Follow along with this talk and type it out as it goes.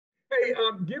Hey,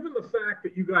 given the fact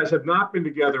that you guys have not been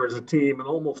together as a team in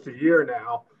almost a year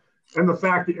now, and the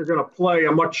fact that you're going to play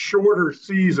a much shorter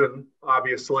season,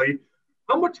 obviously,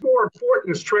 how much more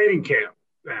important is training camp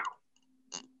now?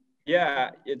 Yeah,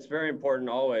 it's very important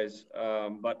always.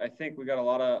 But I think we got a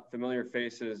lot of familiar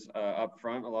faces up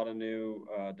front, a lot of new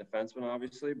defensemen,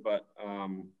 obviously. But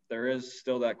there is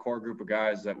still that core group of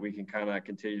guys that we can kind of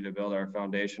continue to build our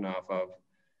foundation off of.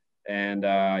 And,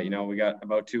 we got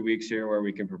about 2 weeks here where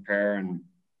we can prepare. And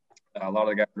a lot of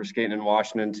the guys were skating in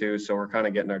Washington, too. So we're kind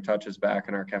of getting our touches back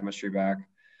and our chemistry back.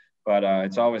 But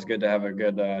it's always good to have a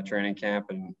good training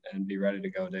camp and be ready to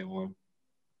go day one.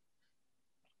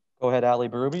 Go ahead, Ali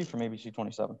Barubi from ABC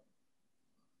 27.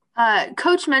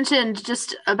 Coach mentioned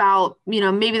just about,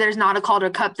 maybe there's not a Calder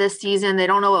Cup this season. They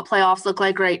don't know what playoffs look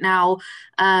like right now.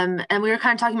 And we were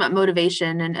kind of talking about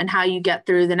motivation and how you get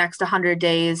through the next 100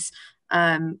 days,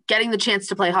 getting the chance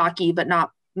to play hockey, but not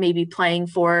maybe playing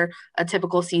for a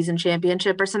typical season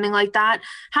championship or something like that.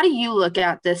 How do you look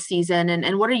at this season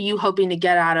and what are you hoping to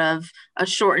get out of a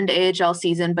shortened AHL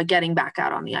season, but getting back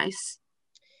out on the ice?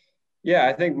 Yeah,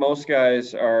 I think most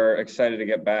guys are excited to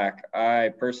get back. I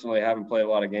personally haven't played a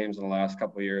lot of games in the last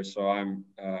couple of years, so I'm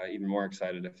even more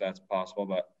excited if that's possible.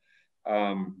 But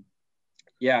I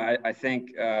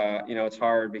think, it's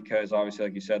hard because obviously,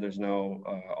 like you said, there's no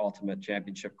ultimate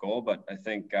championship goal, but I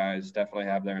think guys definitely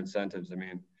have their incentives. I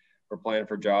mean, we're playing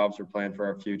for jobs, we're playing for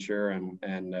our future,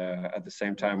 and at the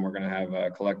same time, we're going to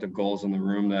have collective goals in the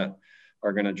room that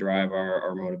are going to drive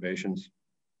our motivations.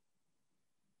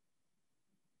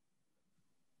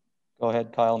 Go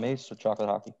ahead, Kyle Mace with Chocolate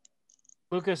Hockey.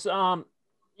 Lucas,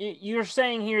 you're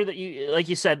saying here that you, like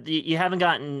you said, you haven't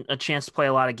gotten a chance to play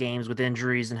a lot of games with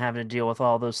injuries and having to deal with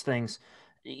all those things.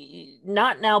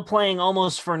 Not now playing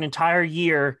almost for an entire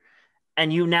year,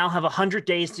 and you now have 100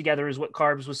 days together, is what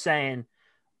Carbs was saying.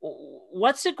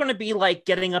 What's it going to be like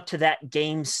getting up to that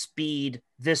game speed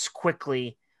this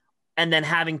quickly, and then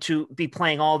having to be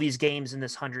playing all these games in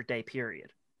this 100-day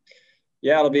period?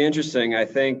 Yeah, it'll be interesting. I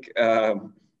think.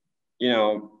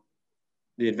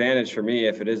 The advantage for me,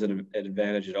 if it is an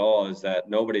advantage at all, is that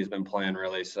nobody's been playing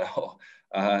really. So,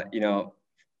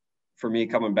 for me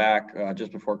coming back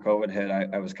just before COVID hit,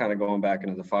 I was kind of going back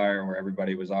into the fire where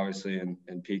everybody was obviously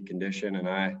in peak condition, and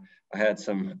I had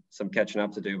some catching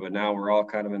up to do. But now we're all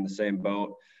kind of in the same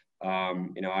boat.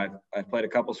 I've played a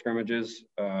couple scrimmages.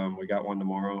 We got one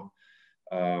tomorrow.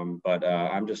 But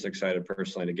I'm just excited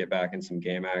personally to get back in some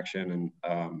game action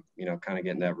and kind of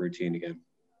getting that routine again.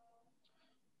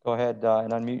 Go ahead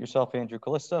and unmute yourself, Andrew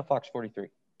Callista, Fox 43.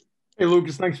 Hey,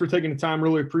 Lucas, thanks for taking the time.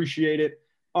 Really appreciate it.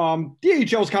 The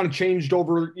AHL's kind of changed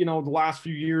over, the last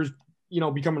few years,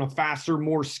 becoming a faster,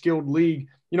 more skilled league.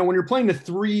 When you're playing the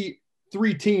three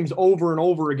teams over and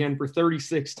over again for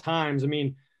 36 times, I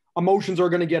mean, emotions are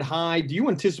going to get high. Do you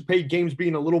anticipate games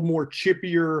being a little more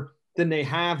chippier than they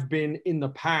have been in the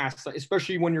past,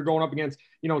 especially when you're going up against,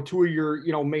 two of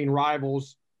your, main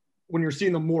rivals, when you're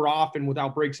seeing them more often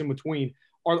without breaks in between?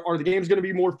 Are the games going to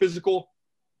be more physical?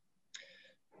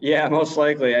 Yeah, most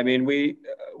likely. I mean,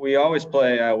 we always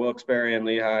play Wilkes-Barre and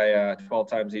Lehigh 12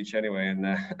 times each anyway. And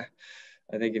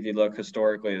I think if you look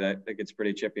historically, that it gets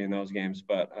pretty chippy in those games.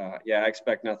 But, I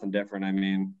expect nothing different. I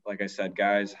mean, like I said,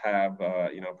 guys have,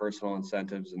 personal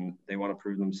incentives and they want to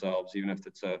prove themselves, even if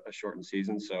it's a shortened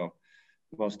season. So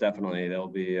most definitely there'll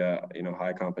be,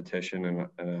 high competition and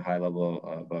a high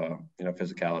level of,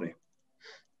 physicality.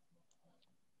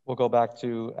 We'll go back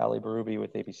to Ali Barubi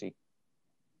with ABC.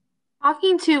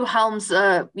 Talking to Helms,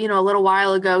 a little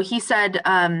while ago, he said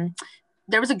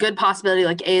there was a good possibility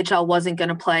like AHL wasn't going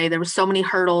to play. There were so many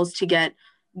hurdles to get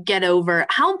over.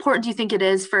 How important do you think it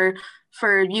is for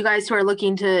you guys who are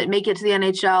looking to make it to the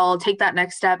NHL, take that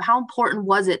next step? How important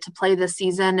was it to play this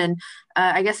season? And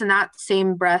I guess in that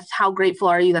same breath, how grateful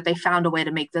are you that they found a way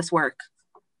to make this work?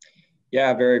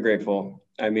 Yeah, very grateful.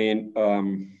 I mean,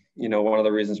 one of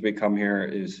the reasons we come here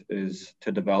is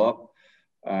to develop.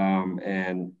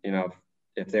 And,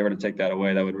 if they were to take that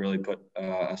away, that would really put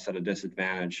us at a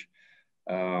disadvantage.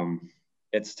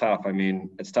 It's tough. I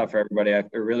mean, it's tough for everybody. I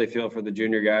really feel for the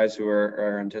junior guys who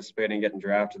are anticipating getting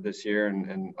drafted this year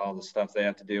and all the stuff they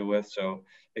have to deal with. So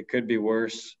it could be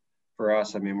worse for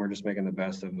us. I mean, we're just making the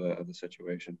best of the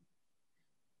situation.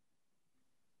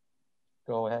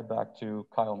 Go ahead back to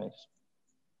Kyle Mace.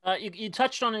 You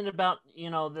touched on it about,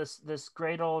 this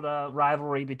great old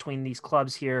rivalry between these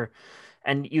clubs here,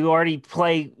 and you already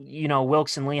play,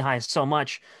 Wilkes and Lehigh so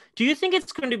much. Do you think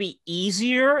it's going to be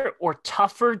easier or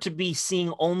tougher to be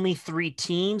seeing only three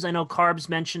teams? I know Carbs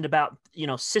mentioned about,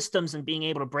 systems and being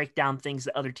able to break down things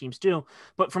that other teams do,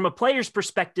 but from a player's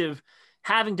perspective,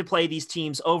 having to play these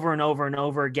teams over and over and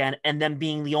over again, and them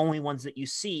being the only ones that you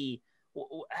see.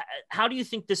 How do you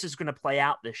think this is going to play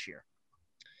out this year?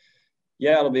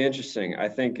 Yeah, it'll be interesting. I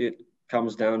think it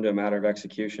comes down to a matter of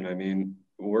execution. I mean,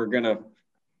 we're going to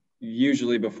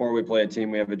usually, before we play a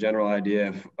team, we have a general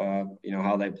idea of,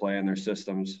 how they play in their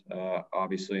systems,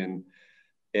 obviously. And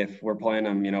if we're playing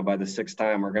them, by the sixth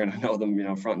time, we're going to know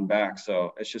them, front and back.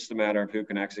 So it's just a matter of who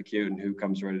can execute and who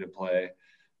comes ready to play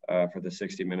for the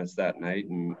 60 minutes that night.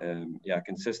 And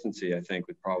consistency, I think,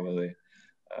 would probably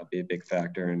be a big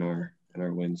factor in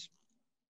our wins.